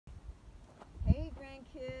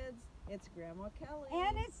It's Grandma Kelly.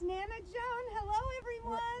 And it's Nana Joan. Hello,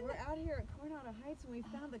 everyone. We're out here at Coronado Heights, and we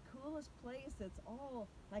found the coolest place. It's all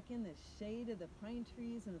like in the shade of the pine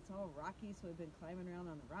trees, and it's all rocky, so we've been climbing around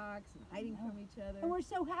on the rocks and hiding from each other. And we're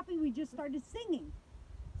so happy we just started singing.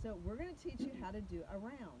 So we're going to teach you how to do a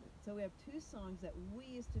round. So we have two songs that we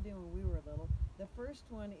used to do when we were little. The first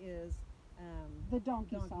one is the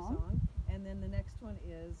donkey song. And then the next one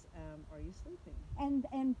is Are You Sleeping?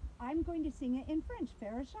 And I'm going to sing it in French,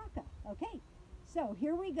 Farashaka. Okay, so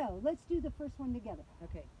here we go. Let's do the first one together.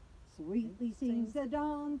 Okay. Sweetly sings the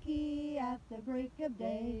donkey at the break of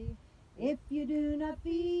day. If you do not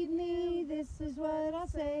feed me, this is what I'll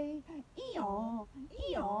say. Ee-yaw,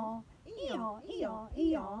 ee-yaw, ee-yaw, ee-yaw,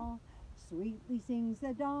 ee-yaw. Sweetly sings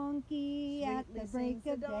the donkey at the break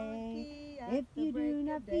of day. If you do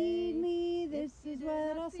not feed me, this is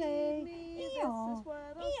what I'll say. Ee-yaw,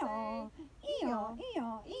 ee-yaw, ee-yaw,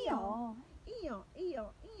 ee-yaw, ee-yaw. Ee-yaw, ee-yaw,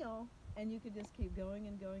 ee-yaw. And you could just keep going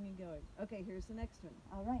and going and going. Okay, here's the next one.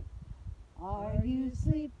 All right. Are you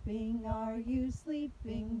sleeping? Are you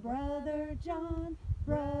sleeping, Brother John?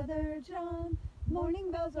 Brother John. Morning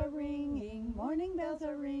bells are ringing. Morning bells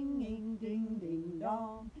are ringing. Ding, ding,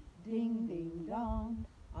 dong. Ding, ding, dong.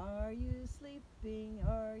 Are you sleeping?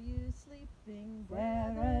 Are you sleeping?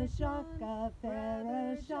 Farashaka,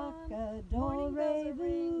 Farashaka, do re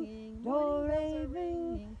ring, do re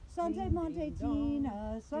ring. Sante monte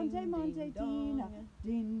tina, Sante monte tina.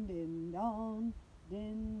 Ding, ding, dong.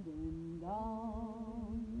 Din, din,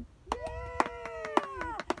 dong.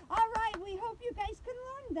 Yeah! All right, we hope you guys can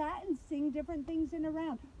learn that and sing different things in a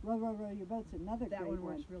round. Row, row, row your boat's another great one. That one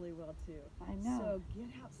works really well, too. I know. So get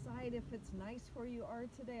outside if it's nice where you are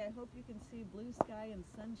today. I hope you can see blue sky and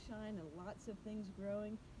sunshine and lots of things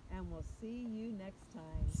growing. And we'll see you next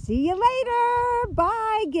time. See you later.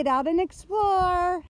 Bye. Get out and explore.